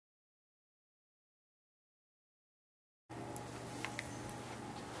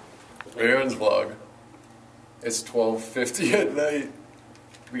Aaron's vlog. It's 12:50 at night.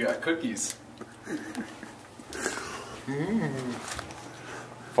 We got cookies.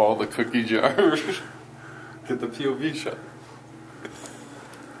 Follow the cookie jar. Get the POV shot.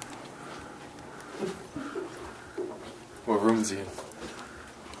 What room is he in?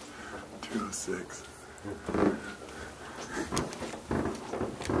 206.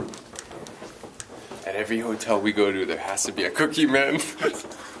 At every hotel we go to, there has to be a cookie man.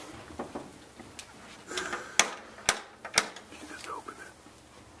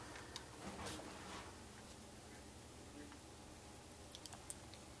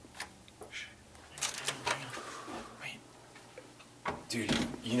 Dude,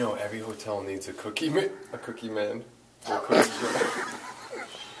 you know every hotel needs a cookie man. Or a cookie jar.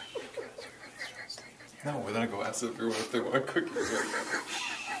 No, we're gonna go ask everyone if they want cookies right now.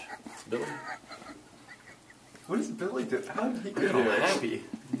 It's Billy. What does Billy do? How did he get I'm here? happy.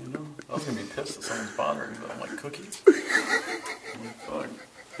 You know, I was gonna be pissed if someone's bothering me, but I'm like, cookies? I'm like, fuck.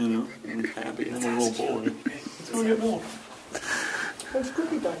 You know, I'm happy. I'm a little boy. Let's go get milk. Where's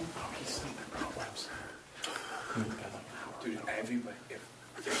cookie time? Oh, he's sleeping, bro. Whoops. Dude, everybody.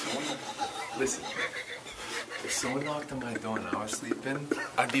 If someone, listen, if someone knocked on my door and I was sleeping,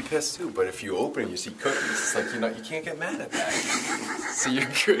 I'd be pissed too. But if you open and you see cookies, it's like you can't get mad at that. So you're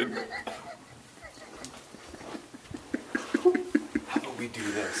good. How about we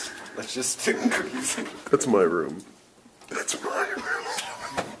do this? Let's just stick cookies. That's my room. That's my room.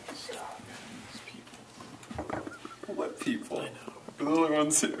 What people? I know. We're the only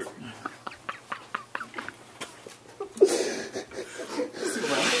ones here.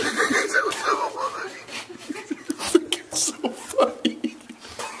 It's so funny.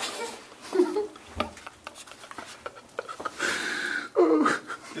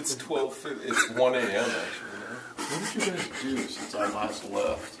 It's 12. It's 1 a.m. actually. What did you guys do since I last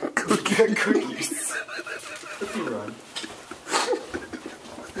left? Go get cookies. Cookie run.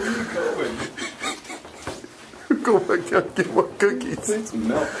 Where are you going? Go back down and get more cookies. Need some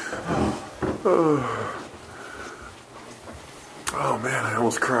milk. Oh man, I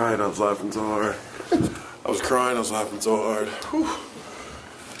almost cried. I was laughing so hard. I was crying. I was laughing so hard. Whew.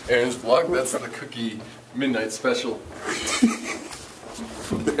 Aaron's vlog. That's the cookie midnight special.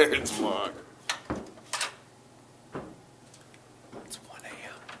 Aaron's vlog. It's 1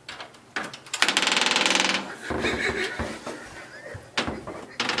 a.m.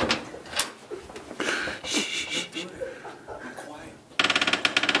 I'm quiet.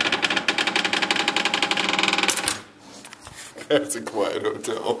 That's a quiet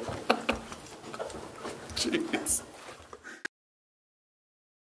hotel. Jeez.